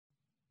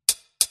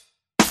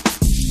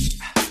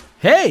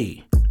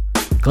Hey,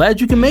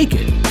 glad you can make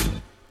it.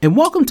 And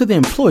welcome to the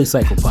Employee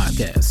Cycle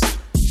Podcast,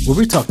 where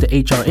we talk to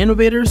HR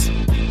innovators,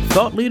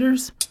 thought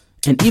leaders,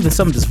 and even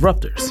some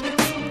disruptors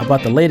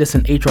about the latest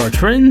in HR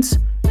trends,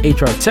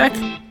 HR tech,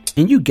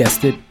 and you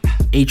guessed it,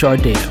 HR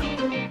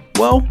data.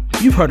 Well,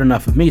 you've heard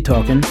enough of me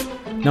talking.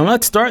 Now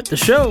let's start the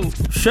show.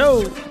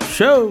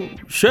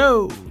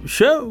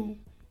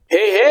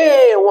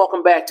 Hey, and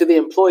welcome back to the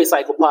Employee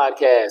Cycle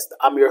Podcast.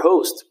 I'm your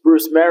host,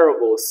 Bruce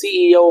Marable,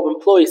 CEO of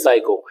Employee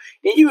Cycle.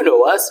 And you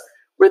know us.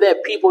 We're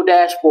that people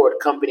dashboard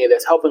company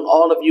that's helping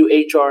all of you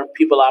HR and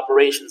people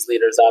operations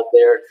leaders out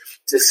there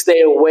to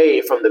stay away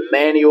from the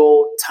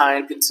manual,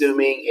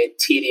 time-consuming, and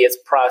tedious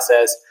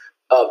process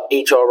of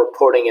HR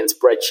reporting and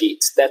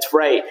spreadsheets. That's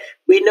right.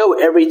 We know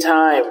every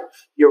time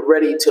you're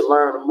ready to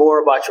learn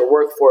more about your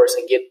workforce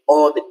and get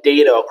all the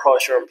data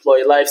across your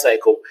employee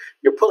lifecycle,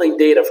 you're pulling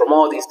data from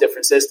all these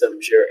different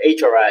systems, your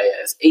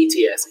HRIS,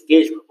 ATS,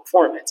 engagement,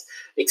 performance,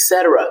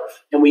 etc.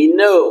 And we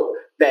know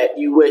that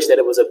you wish that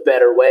it was a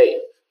better way.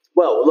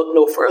 Well, look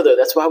no further.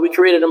 That's why we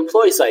created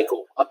Employee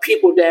Cycle, a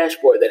people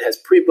dashboard that has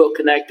pre-built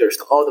connectors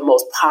to all the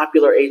most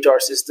popular HR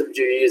systems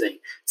you're using.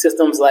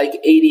 Systems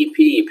like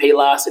ADP,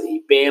 Paylocity,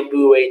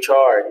 Bamboo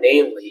HR,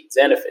 Namely,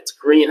 Zenefits,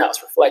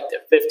 Greenhouse, Reflective,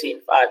 15.5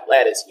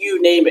 Lattice,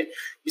 you name it.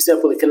 You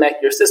simply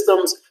connect your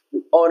systems,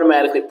 you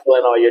automatically pull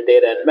in all your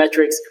data and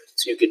metrics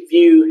so you can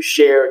view,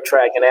 share,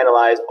 track, and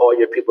analyze all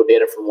your people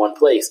data from one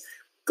place.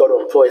 Go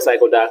to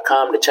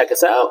employeecycle.com to check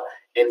us out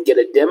and get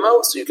a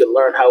demo so you can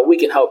learn how we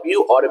can help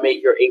you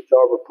automate your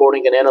HR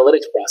reporting and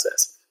analytics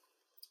process.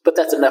 But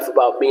that's enough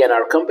about me and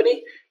our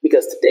company,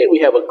 because today we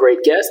have a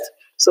great guest.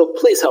 So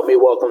please help me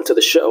welcome to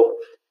the show,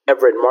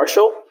 Everett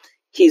Marshall.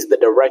 He's the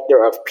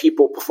Director of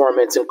People,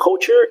 Performance, and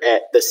Culture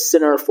at the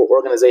Center for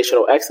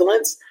Organizational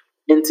Excellence.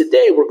 And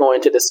today we're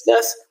going to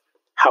discuss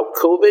how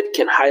COVID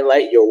can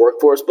highlight your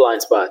workforce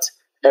blind spots.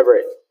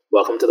 Everett,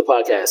 welcome to the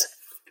podcast.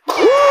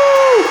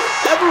 Woo!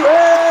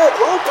 Everett,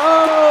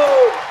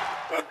 welcome!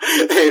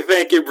 Hey,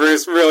 thank you,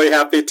 Bruce. Really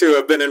happy to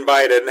have been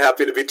invited and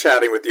happy to be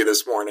chatting with you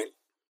this morning.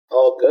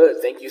 All good.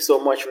 Thank you so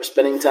much for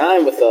spending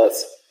time with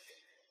us.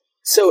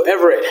 So,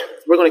 Everett,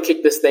 we're going to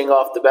kick this thing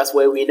off the best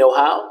way we know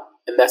how,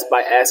 and that's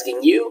by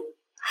asking you,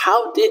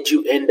 how did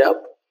you end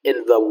up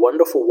in the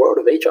wonderful world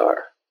of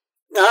HR?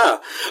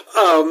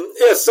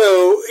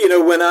 So,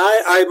 when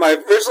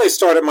I originally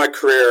started my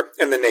career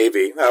in the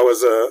Navy, I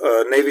was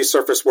a Navy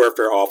surface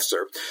warfare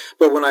officer.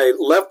 But when I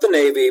left the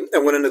Navy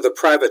and went into the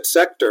private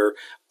sector,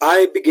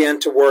 I began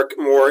to work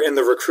more in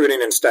the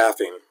recruiting and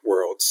staffing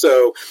world.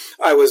 So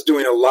I was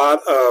doing a lot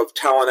of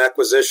talent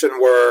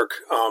acquisition work,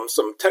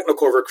 some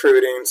technical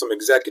recruiting, some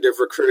executive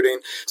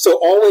recruiting. So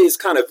always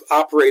kind of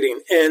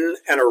operating in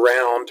and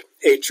around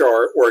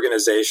HR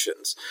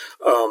organizations.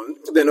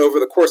 Then over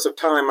the course of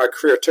time, my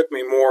career took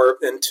me more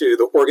into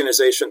the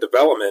organization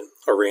development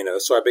arena.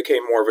 So I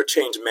became more of a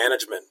change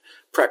management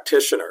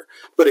practitioner,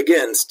 but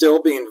again,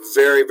 still being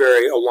very,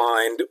 very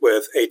aligned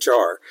with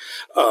HR.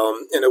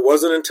 And it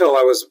wasn't until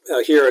I was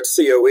here at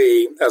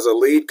COE as a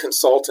lead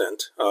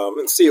consultant,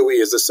 and COE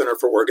is the Center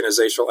for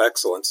Organizational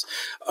Excellence,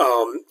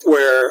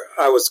 where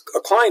I was a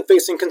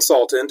client-facing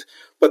consultant,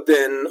 but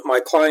then my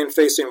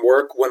client-facing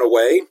work went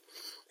away.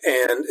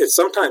 And it's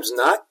sometimes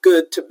not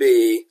good to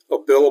be a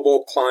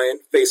billable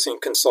client-facing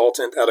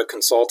consultant at a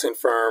consulting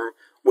firm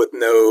with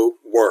no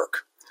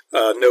work.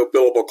 No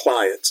billable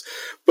clients.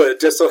 But it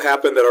just so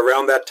happened that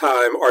around that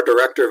time, our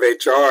director of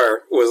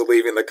HR was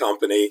leaving the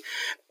company.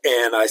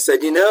 And I said,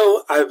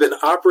 I've been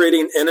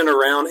operating in and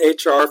around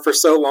HR for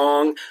so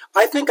long.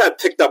 I think I've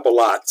picked up a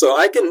lot. So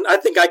I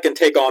think I can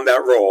take on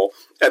that role.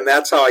 And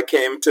that's how I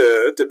came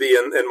to be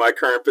in my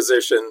current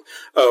position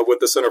with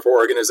the Center for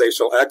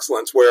Organizational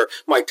Excellence, where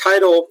my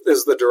title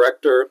is the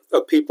Director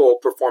of People,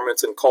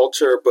 Performance, and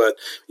Culture. But,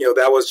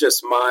 that was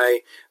just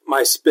my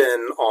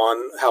spin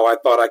on how I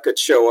thought I could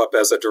show up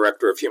as a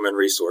Director of Human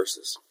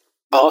Resources.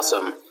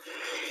 Awesome.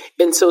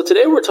 And so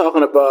today we're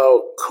talking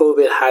about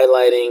COVID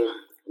highlighting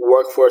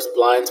workforce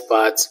blind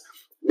spots.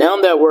 Now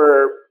that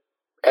we're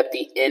at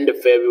the end of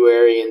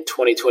February in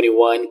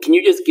 2021, can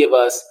you just give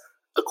us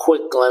a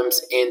quick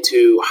glimpse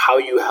into how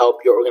you help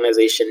your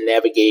organization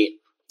navigate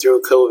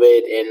through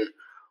COVID and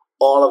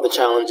all of the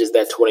challenges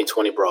that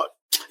 2020 brought?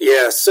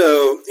 Yeah,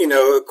 so,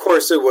 of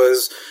course it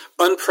was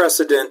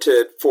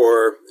unprecedented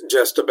for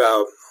just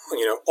about,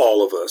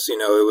 all of us.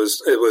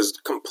 It was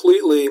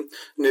completely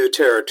new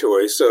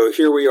territory. So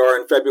here we are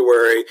in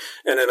February,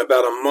 and in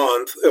about a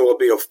month, it will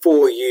be a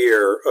full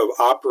year of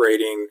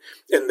operating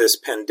in this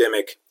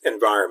pandemic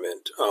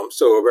environment.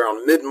 So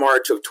around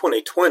mid-March of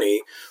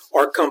 2020,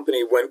 our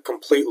company went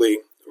completely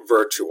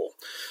virtual.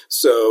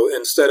 So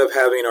instead of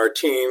having our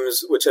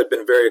teams, which had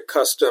been very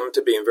accustomed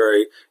to being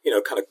very,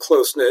 kind of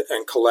close-knit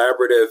and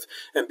collaborative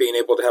and being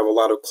able to have a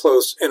lot of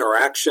close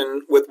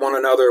interaction with one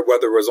another,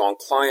 whether it was on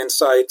client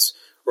sites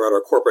or at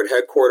our corporate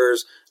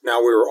headquarters, now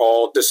we were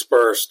all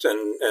dispersed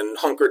and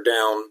hunkered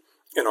down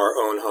in our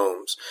own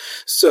homes.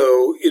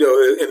 So,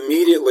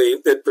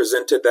 immediately it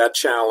presented that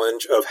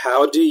challenge of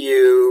how do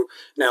you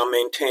now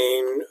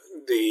maintain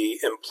the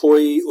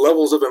employee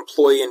levels of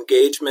employee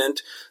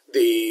engagement,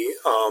 the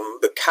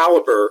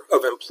caliber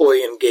of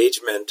employee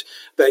engagement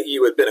that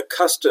you had been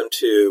accustomed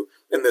to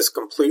in this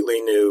completely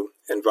new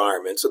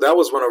environment. So that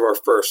was one of our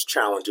first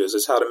challenges,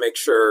 is how to make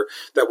sure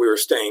that we were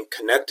staying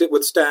connected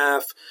with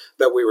staff,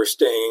 that we were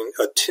staying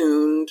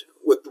attuned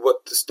with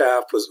what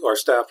our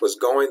staff was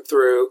going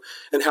through,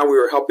 and how we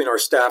were helping our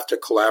staff to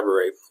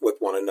collaborate with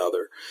one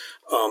another.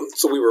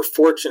 So we were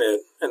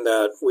fortunate in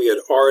that we had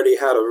already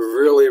had a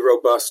really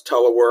robust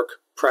telework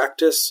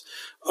practice.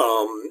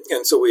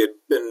 And so we had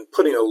been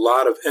putting a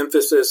lot of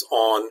emphasis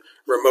on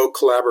remote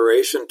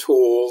collaboration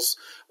tools,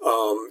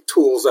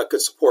 tools that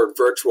could support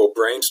virtual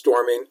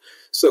brainstorming.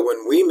 So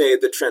when we made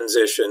the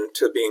transition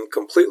to being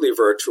completely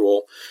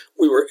virtual,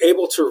 we were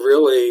able to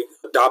really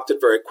adopt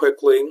it very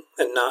quickly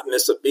and not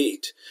miss a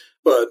beat.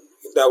 But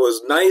that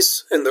was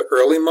nice in the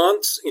early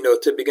months,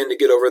 to begin to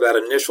get over that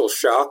initial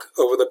shock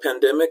over the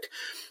pandemic.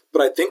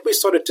 But I think we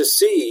started to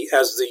see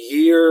as the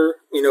year,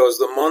 as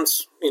the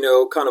months,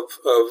 kind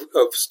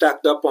of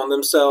stacked up on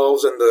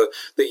themselves and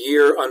the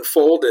year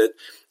unfolded,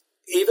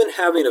 even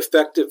having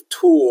effective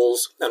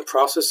tools and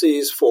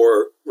processes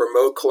for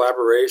remote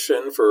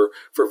collaboration, for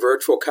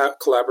virtual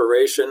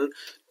collaboration,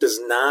 does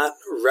not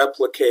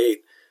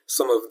replicate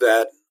some of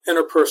that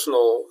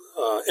interpersonal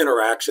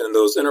interaction,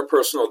 those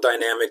interpersonal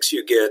dynamics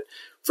you get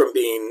from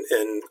being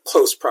in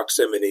close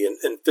proximity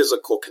and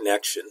physical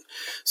connection.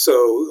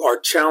 So our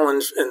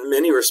challenge in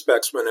many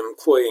respects from an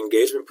employee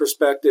engagement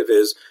perspective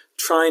is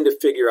trying to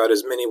figure out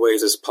as many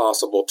ways as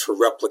possible to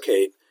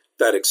replicate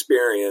that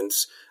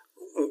experience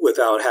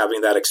without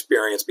having that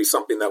experience be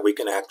something that we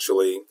can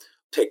actually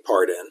take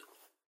part in.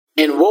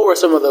 And what were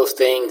some of those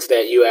things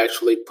that you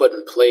actually put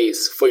in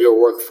place for your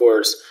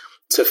workforce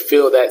to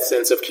feel that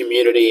sense of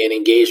community and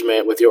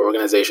engagement with your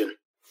organization?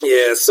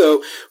 Yeah,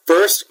 so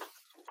first,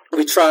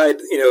 we tried,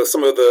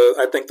 some of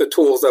the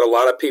tools that a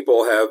lot of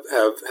people have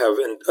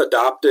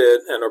adopted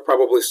and are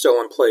probably still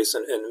in place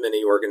in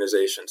many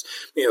organizations.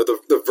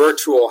 The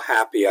virtual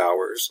happy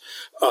hours,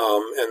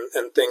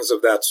 and things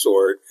of that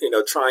sort,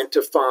 trying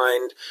to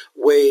find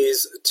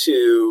ways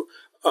to,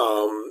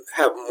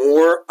 have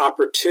more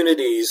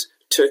opportunities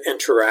to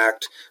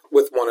interact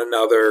with one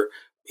another,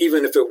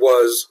 even if it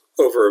was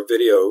over a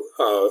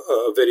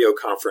video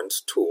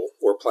conference tool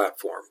or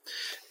platform.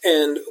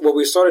 And what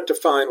we started to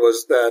find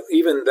was that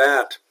even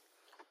that,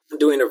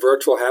 doing a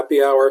virtual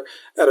happy hour,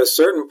 at a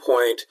certain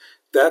point,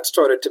 that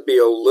started to be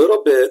a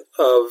little bit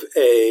of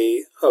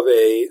a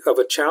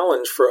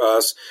challenge for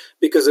us,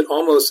 because it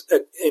almost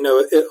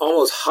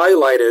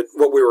highlighted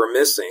what we were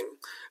missing.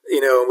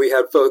 We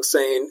had folks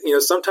saying,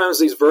 sometimes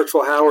these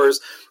virtual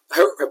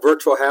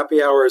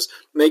happy hours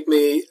make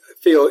me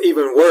feel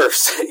even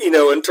worse,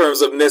 in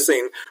terms of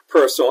missing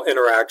personal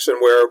interaction,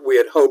 where we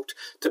had hoped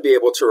to be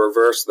able to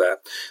reverse that.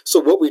 So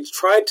what we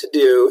tried to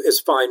do is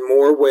find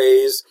more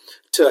ways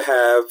to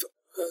have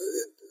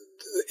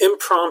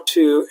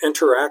impromptu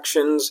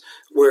interactions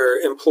where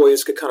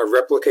employees could kind of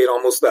replicate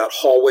almost that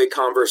hallway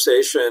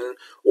conversation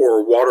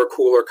or water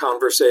cooler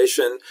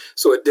conversation.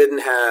 So it didn't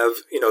have,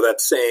 that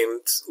same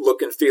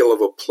look and feel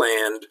of a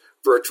planned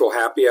virtual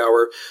happy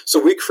hour. So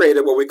we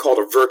created what we called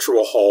a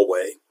virtual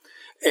hallway.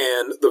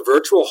 And the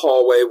virtual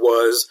hallway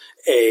was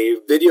a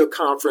video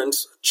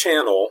conference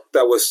channel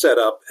that was set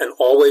up and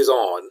always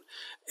on.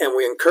 And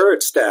we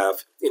encourage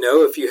staff,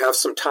 if you have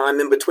some time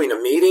in between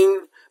a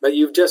meeting that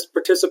you've just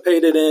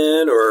participated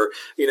in, or,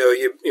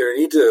 you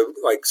need to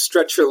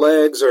stretch your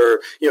legs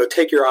or,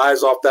 take your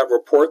eyes off that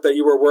report that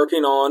you were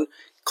working on,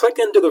 click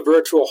into the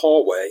virtual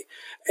hallway.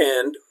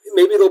 And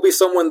maybe there'll be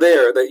someone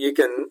there that you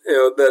can,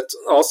 that's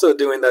also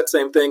doing that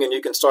same thing, and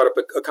you can start up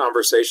a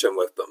conversation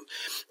with them.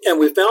 And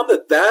we found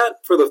that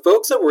for the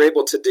folks that were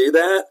able to do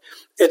that,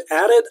 it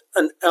added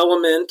an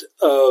element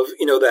of,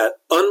 that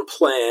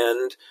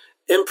unplanned,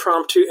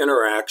 impromptu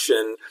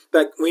interaction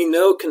that we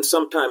know can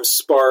sometimes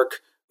spark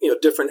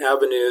different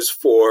avenues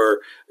for,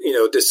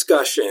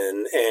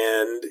 discussion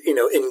and,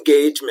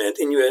 engagement.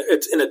 And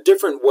it's in a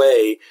different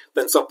way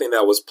than something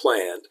that was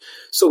planned.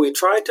 So we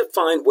tried to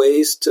find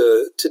ways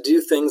to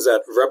do things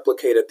that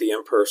replicated the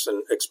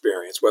in-person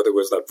experience, whether it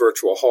was that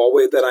virtual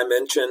hallway that I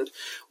mentioned.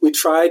 We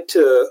tried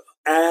to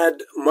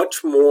add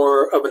much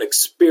more of an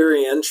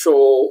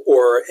experiential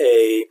or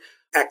a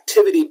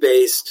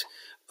activity-based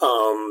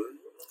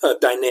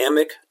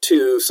dynamic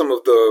to some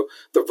of the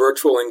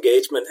virtual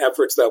engagement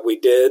efforts that we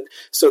did,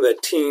 so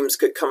that teams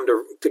could come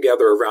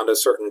together around a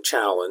certain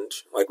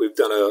challenge. Like we've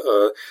done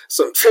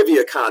some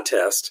trivia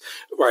contest,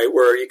 right,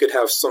 where you could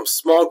have some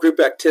small group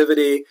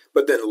activity,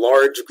 but then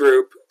large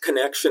group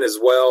connection as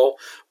well.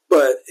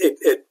 But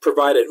it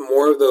provided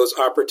more of those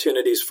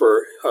opportunities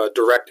for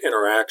direct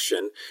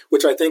interaction,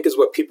 which I think is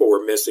what people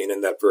were missing in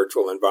that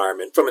virtual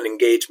environment from an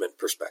engagement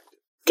perspective.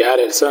 Got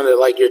it. It sounded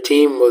like your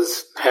team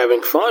was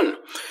having fun.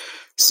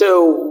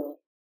 So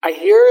I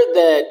hear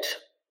that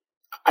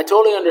I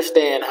totally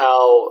understand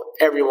how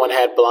everyone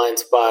had blind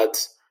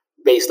spots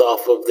based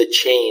off of the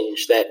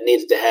change that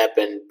needed to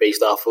happen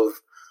based off of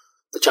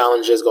the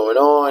challenges going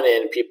on,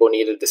 and people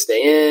needed to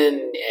stay in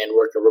and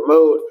work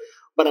remote.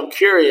 But I'm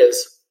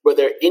curious, were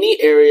there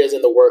any areas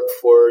in the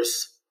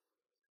workforce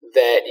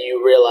that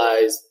you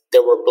realized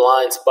there were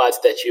blind spots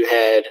that you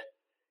had,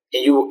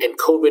 and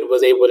COVID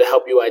was able to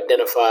help you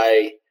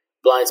identify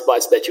blind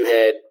spots that you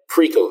had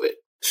pre-COVID?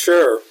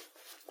 Sure.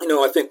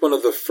 I think one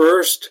of the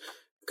first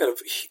kind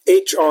of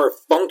HR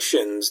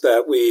functions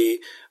that were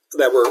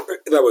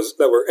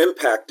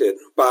impacted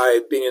by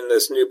being in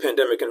this new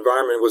pandemic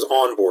environment was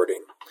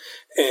onboarding.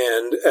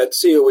 And at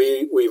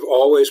COE, we've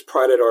always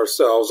prided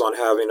ourselves on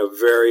having a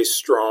very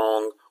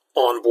strong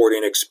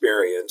onboarding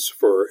experience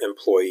for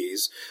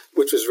employees,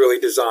 which was really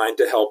designed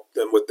to help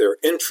them with their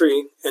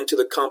entry into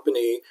the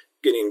company,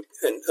 getting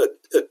and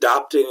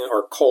adopting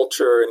our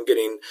culture and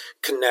getting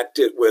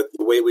connected with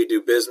the way we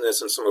do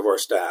business and some of our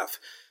staff.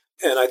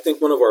 And I think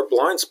one of our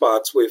blind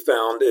spots we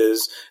found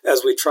is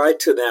as we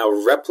tried to now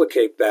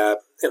replicate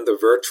that in the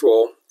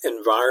virtual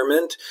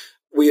environment,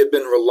 we had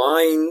been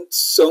relying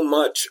so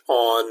much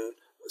on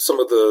some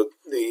of the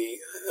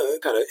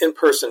kind of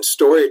in-person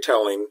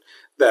storytelling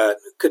that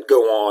could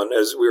go on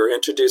as we were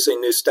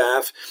introducing new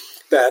staff,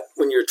 that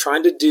when you're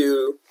trying to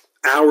do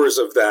hours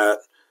of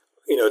that,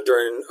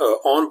 during an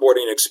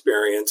onboarding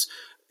experience,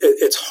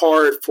 it's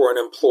hard for an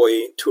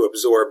employee to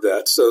absorb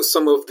that. So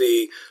some of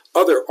the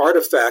other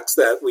artifacts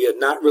that we had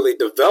not really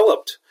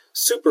developed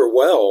super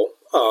well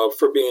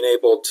for being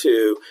able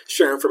to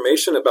share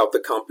information about the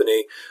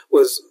company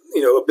was,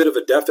 a bit of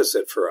a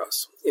deficit for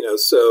us.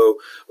 So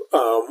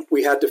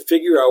we had to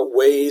figure out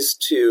ways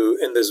to,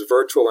 in this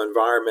virtual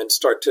environment,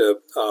 start to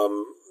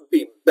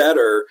be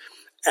better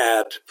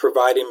at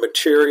providing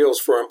materials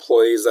for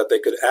employees that they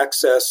could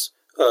access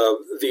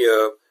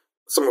via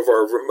some of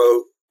our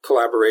remote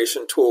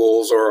collaboration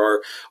tools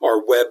or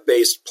our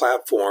web-based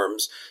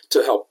platforms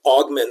to help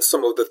augment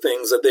some of the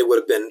things that they would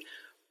have been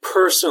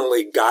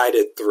personally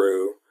guided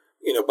through,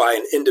 by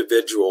an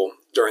individual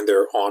during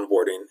their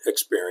onboarding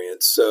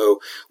experience. So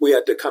we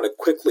had to kind of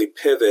quickly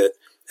pivot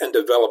and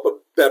develop a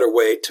better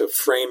way to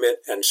frame it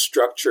and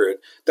structure it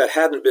that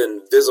hadn't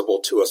been visible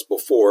to us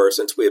before,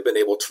 since we had been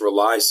able to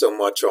rely so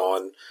much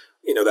on,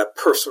 that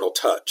personal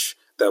touch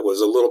that was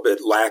a little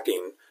bit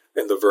lacking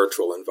in the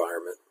virtual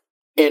environment.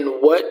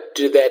 And what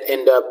did that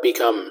end up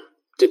become?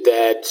 Did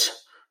that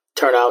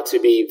turn out to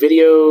be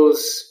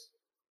videos?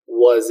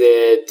 Was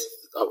it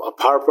a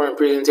PowerPoint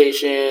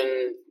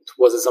presentation?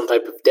 Was it some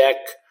type of deck?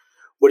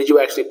 What did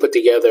you actually put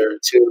together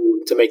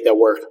to make that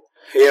work?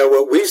 Yeah,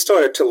 what we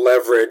started to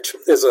leverage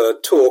is a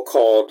tool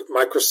called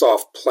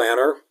Microsoft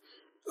Planner.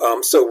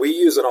 So we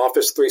use an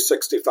Office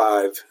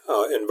 365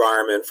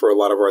 environment for a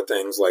lot of our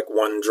things like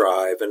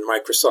OneDrive and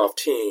Microsoft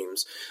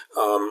Teams.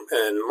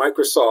 And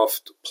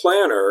Microsoft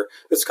Planner,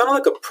 it's kind of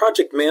like a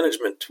project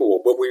management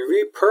tool, but we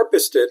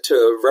repurposed it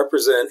to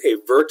represent a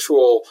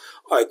virtual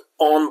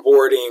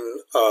onboarding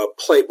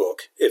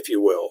playbook, if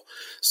you will.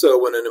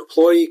 So when an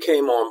employee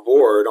came on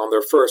board on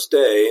their first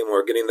day, and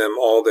we're getting them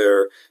all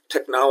their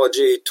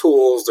technology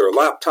tools, their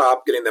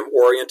laptop, getting them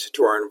oriented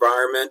to our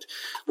environment,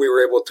 we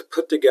were able to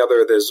put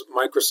together this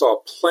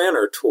Microsoft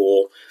Planner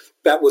tool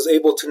that was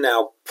able to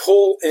now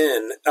pull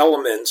in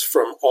elements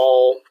from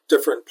all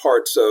different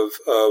parts of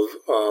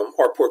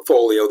our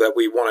portfolio that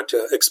we wanted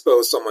to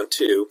expose someone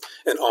to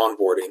in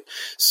onboarding.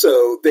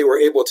 So they were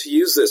able to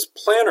use this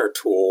planner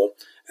tool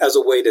as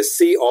a way to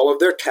see all of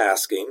their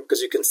tasking,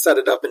 because you can set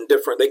it up in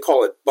different, they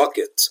call it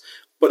buckets,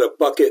 but a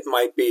bucket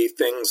might be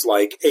things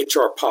like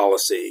HR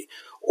policy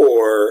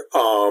or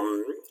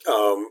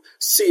COE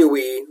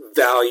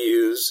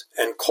values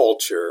and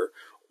culture,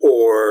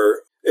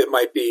 or it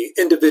might be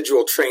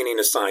individual training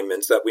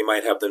assignments that we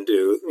might have them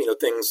do,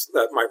 things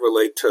that might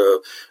relate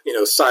to,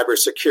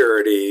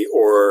 cybersecurity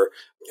or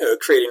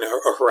creating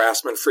a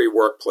harassment-free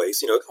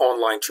workplace,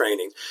 online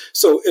training.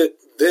 So it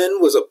then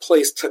was a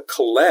place to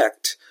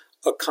collect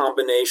a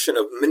combination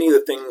of many of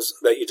the things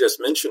that you just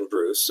mentioned,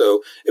 Bruce.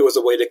 So it was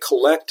a way to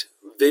collect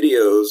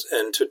videos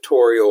and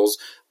tutorials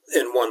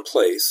in one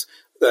place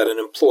that an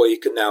employee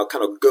could now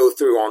kind of go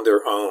through on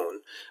their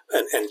own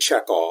and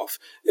check off.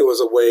 It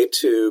was a way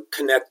to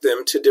connect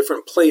them to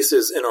different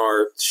places in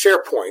our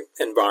SharePoint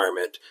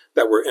environment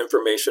that were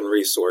information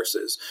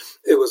resources.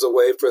 It was a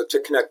way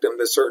to connect them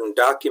to certain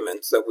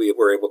documents that we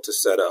were able to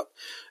set up.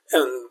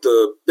 And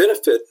the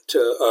benefit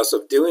to us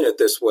of doing it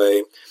this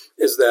way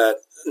is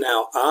that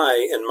now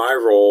I, in my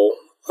role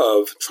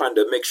of trying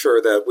to make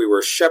sure that we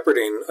were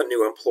shepherding a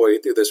new employee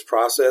through this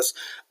process,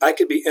 I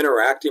could be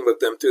interacting with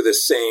them through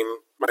this same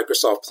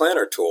Microsoft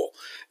Planner tool.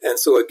 And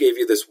so it gave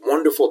you this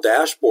wonderful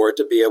dashboard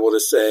to be able to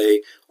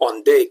say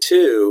on day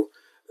 2,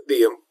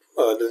 the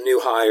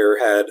new hire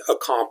had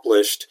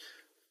accomplished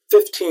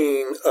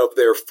 15 of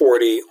their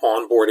 40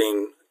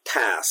 onboarding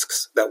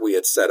tasks that we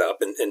had set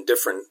up in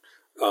different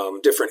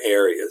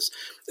areas.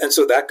 And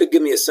so that could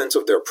give me a sense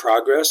of their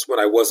progress when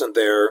I wasn't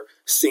there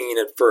seeing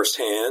it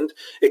firsthand.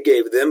 It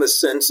gave them a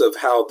sense of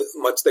how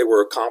much they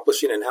were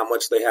accomplishing and how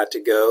much they had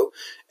to go.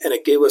 And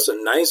it gave us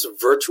a nice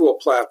virtual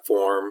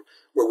platform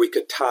where we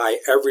could tie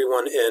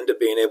everyone into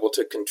being able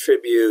to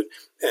contribute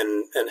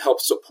and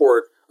help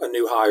support a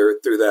new hire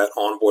through that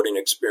onboarding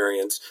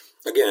experience,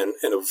 again,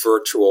 in a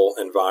virtual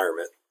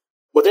environment.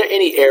 Were there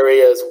any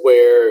areas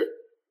where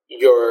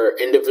your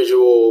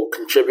individual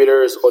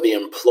contributors or the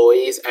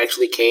employees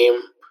actually came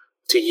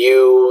to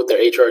you, their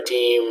HR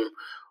team,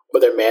 or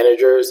their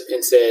managers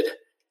and said,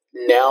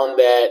 now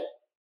that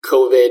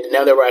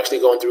we're actually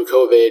going through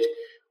COVID,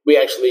 we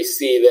actually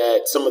see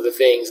that some of the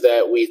things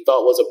that we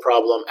thought was a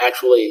problem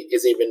actually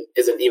is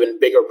an even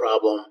bigger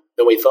problem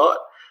than we thought?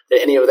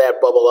 Did any of that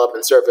bubble up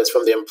and surface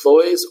from the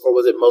employees, or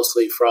was it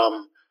mostly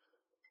from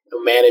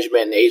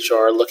management and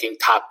HR looking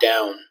top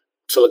down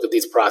to look at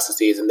these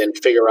processes and then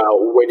figure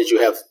out where did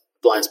you have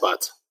blind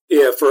spots?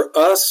 Yeah, for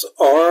us,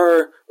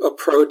 our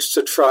approach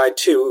to try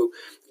to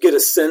get a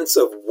sense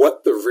of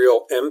what the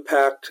real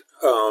impact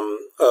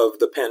of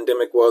the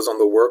pandemic was on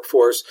the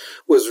workforce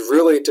was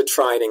really to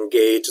try and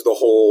engage the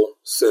whole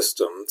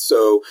system.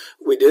 So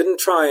we didn't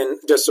try and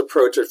just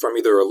approach it from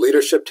either a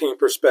leadership team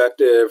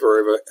perspective or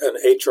an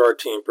HR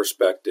team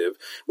perspective.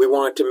 We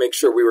wanted to make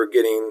sure we were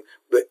getting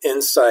the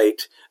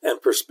insight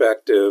and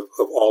perspective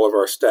of all of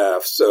our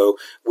staff. So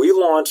we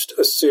launched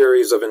a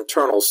series of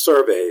internal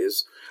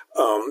surveys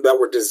that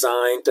were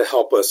designed to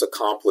help us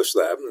accomplish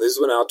that. And these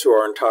went out to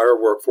our entire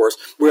workforce.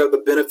 We have the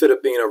benefit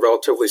of being a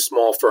relatively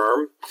small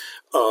firm,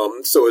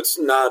 so it's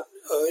not,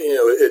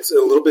 it's a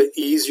little bit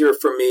easier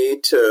for me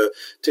to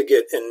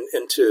get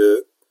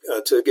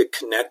to get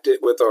connected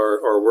with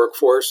our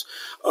workforce.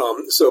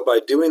 So by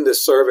doing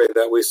this survey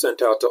that we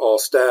sent out to all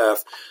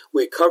staff,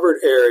 we covered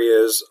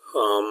areas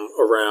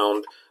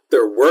around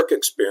their work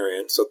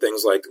experience, so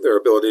things like their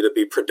ability to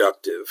be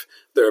productive,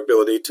 their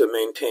ability to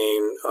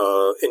maintain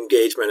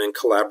engagement and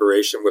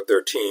collaboration with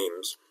their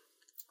teams,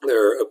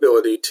 their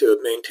ability to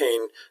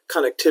maintain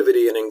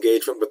connectivity and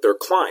engagement with their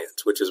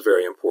clients, which is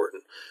very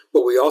important.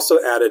 But we also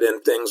added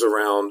in things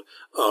around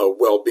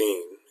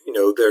well-being,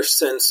 their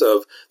sense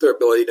of their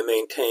ability to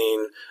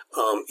maintain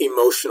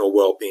emotional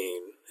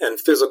well-being and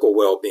physical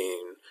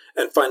well-being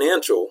and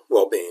financial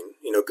well-being,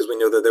 because we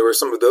know that there were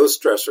some of those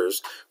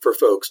stressors for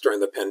folks during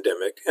the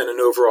pandemic, and an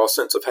overall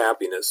sense of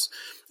happiness.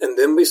 And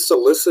then we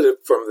solicited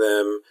from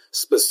them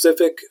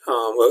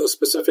a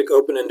specific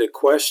open-ended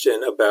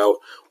question about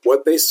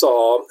what they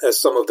saw as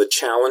some of the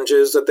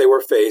challenges that they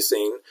were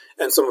facing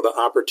and some of the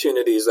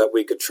opportunities that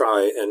we could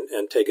try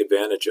and take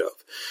advantage of.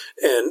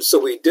 And so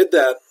we did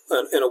that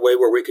in a way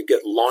where we could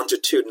get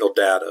longitudinal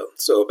data.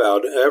 So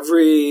about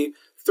every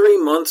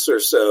 3 months or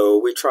so,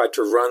 we tried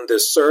to run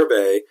this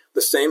survey,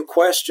 the same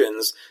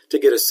questions, to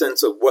get a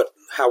sense of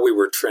how we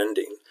were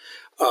trending.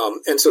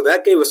 And so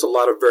that gave us a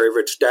lot of very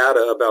rich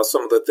data about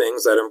some of the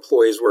things that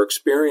employees were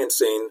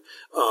experiencing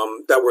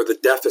that were the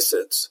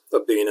deficits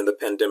of being in the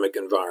pandemic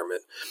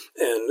environment.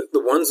 And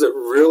the ones that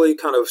really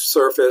kind of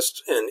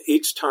surfaced, and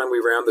each time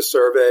we ran the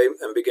survey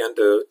and began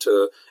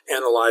to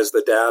analyze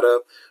the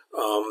data,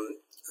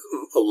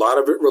 a lot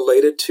of it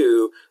related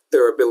to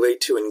their ability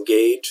to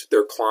engage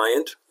their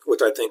client,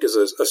 which I think is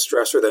a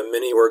stressor that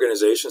many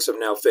organizations have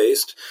now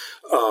faced,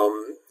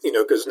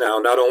 because now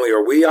not only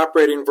are we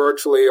operating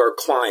virtually, our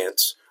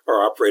clients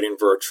are operating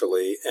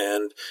virtually.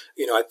 And,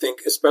 I think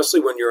especially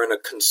when you're in a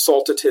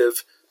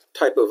consultative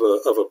type of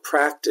a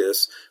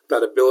practice,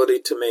 that ability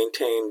to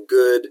maintain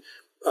good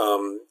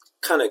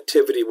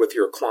connectivity with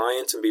your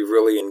clients and be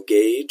really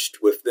engaged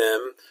with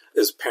them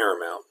is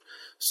paramount.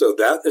 So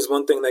that is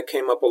one thing that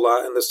came up a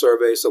lot in the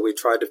survey. So we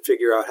tried to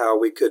figure out how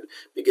we could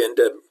begin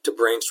to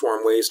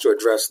brainstorm ways to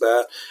address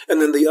that.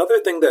 And then the other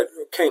thing that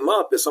came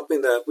up is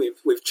something that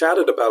we've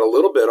chatted about a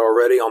little bit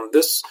already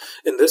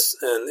in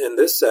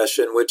this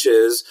session, which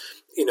is,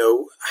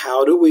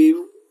 how do we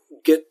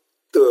get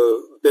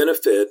the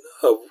benefit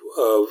of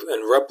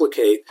and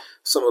replicate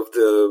some of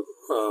the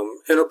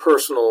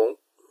interpersonal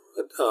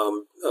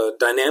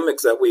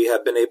dynamics that we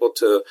have been able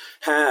to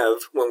have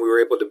when we were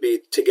able to be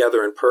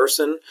together in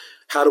person.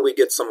 How do we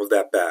get some of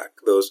that back?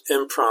 Those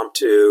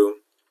impromptu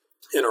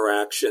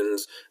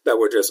interactions that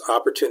were just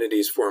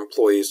opportunities for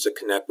employees to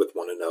connect with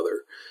one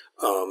another.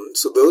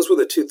 So those were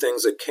the two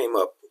things that came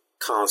up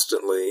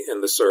constantly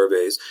in the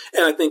surveys.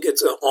 And I think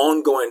it's an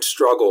ongoing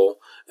struggle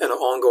and an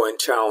ongoing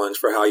challenge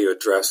for how you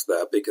address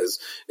that, because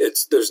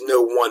there's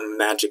no one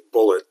magic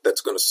bullet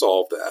that's going to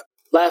solve that.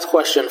 Last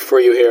question for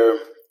you here.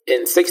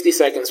 In 60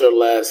 seconds or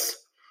less,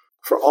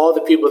 for all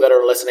the people that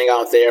are listening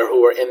out there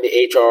who are in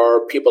the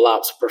HR people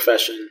ops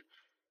profession,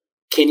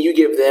 can you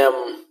give them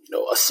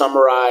a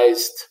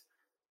summarized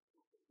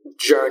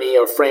journey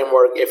or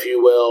framework, if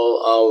you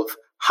will, of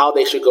how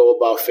they should go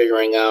about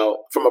figuring out,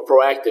 from a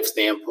proactive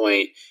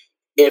standpoint,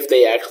 if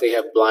they actually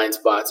have blind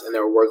spots in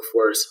their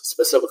workforce,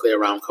 specifically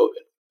around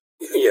COVID?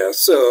 Yeah,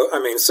 so,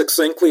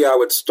 succinctly, I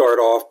would start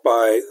off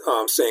by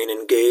saying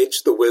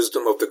engage the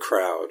wisdom of the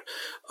crowd.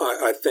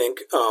 I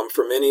think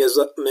for many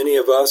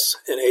of us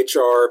in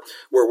HR,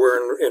 where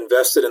we're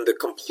invested in the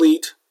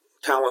complete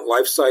talent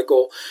life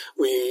cycle,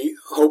 we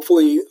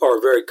hopefully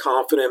are very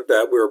confident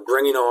that we're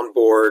bringing on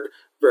board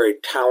very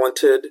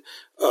talented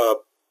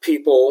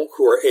people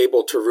who are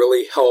able to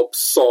really help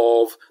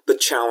solve the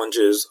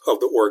challenges of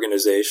the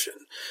organization,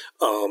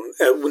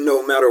 and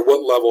no matter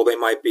what level they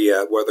might be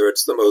at, whether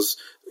it's the most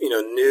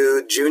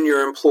new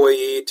junior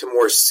employee to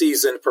more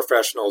seasoned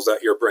professionals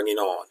that you're bringing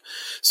on.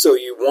 So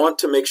you want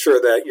to make sure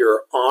that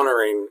you're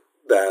honoring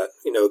that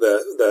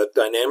that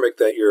dynamic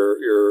that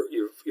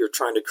you're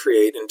trying to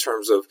create in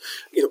terms of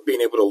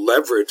being able to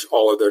leverage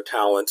all of their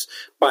talents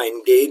by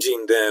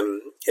engaging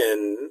them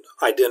in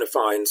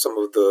identifying some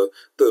of the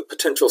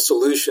potential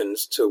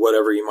solutions to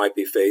whatever you might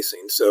be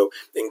facing. So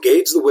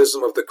engage the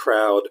wisdom of the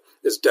crowd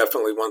is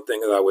definitely one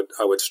thing that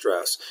I would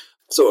stress.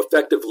 So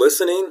effective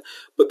listening,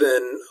 but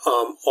then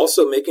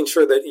also making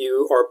sure that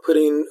you are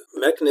putting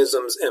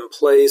mechanisms in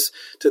place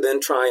to then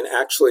try and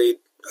actually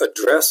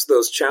address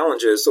those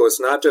challenges. So it's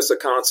not just a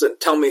constant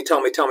tell me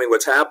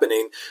what's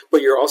happening,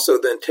 but you're also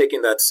then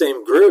taking that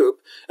same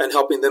group and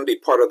helping them be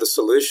part of the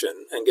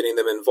solution and getting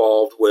them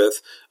involved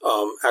with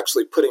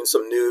actually putting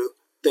some new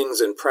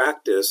things in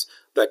practice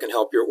that can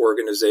help your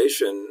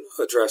organization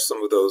address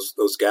some of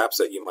those gaps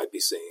that you might be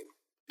seeing.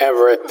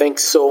 Everett,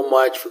 thanks so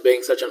much for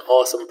being such an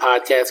awesome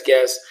podcast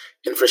guest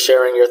and for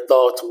sharing your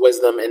thoughts,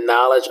 wisdom, and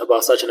knowledge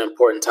about such an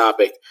important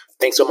topic.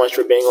 Thanks so much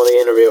for being on the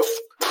interview.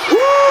 Woo!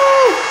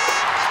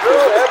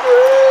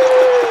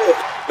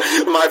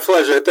 My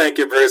pleasure. Thank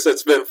you, Bruce.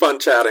 It's been fun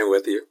chatting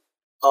with you.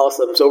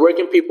 Awesome. So where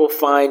can people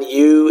find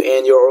you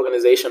and your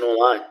organization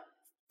online?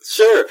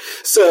 Sure.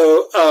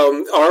 So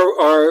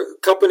our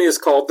company is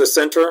called the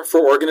Center for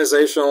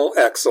Organizational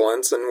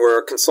Excellence, and we're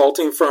a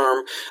consulting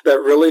firm that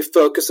really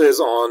focuses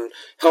on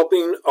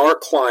helping our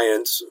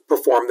clients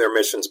perform their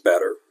missions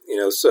better.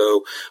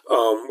 So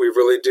we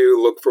really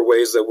do look for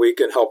ways that we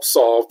can help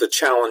solve the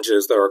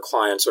challenges that our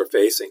clients are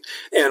facing.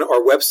 And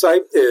our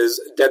website is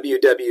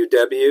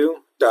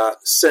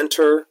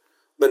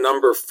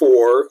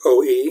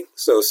www.center4OE,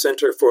 so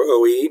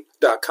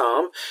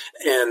center4OE.com.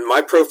 And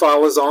my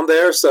profile is on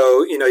there,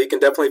 so you can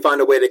definitely find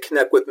a way to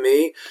connect with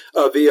me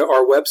via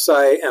our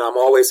website. And I'm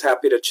always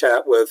happy to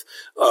chat with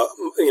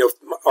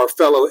our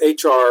fellow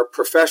HR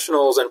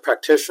professionals and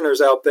practitioners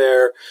out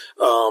there,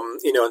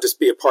 and just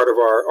be a part of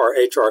our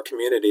HR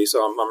community.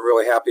 So I'm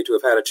really happy to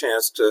have had a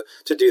chance to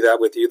do that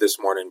with you this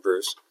morning,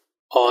 Bruce.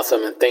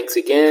 Awesome, and thanks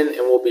again.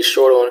 And we'll be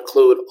sure to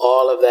include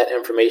all of that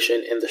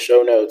information in the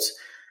show notes.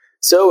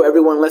 So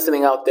everyone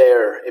listening out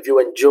there, if you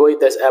enjoyed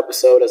this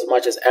episode as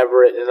much as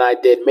Everett and I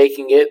did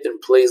making it, then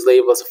please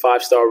leave us a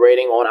 5-star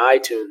rating on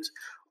iTunes.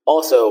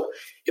 Also,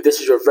 if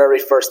this is your very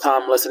first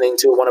time listening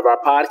to one of our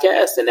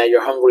podcasts and now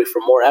you're hungry for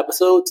more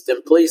episodes,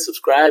 then please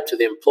subscribe to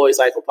the Employee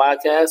Cycle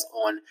Podcast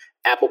on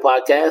Apple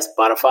Podcasts,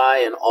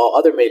 Spotify, and all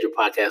other major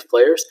podcast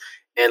players.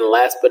 And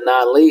last but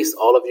not least,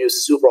 all of you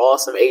super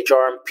awesome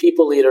HR and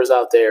people leaders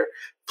out there,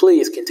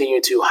 please continue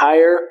to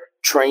hire,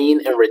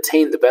 train, and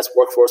retain the best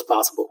workforce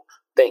possible.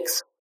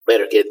 Thanks.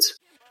 Later, kids.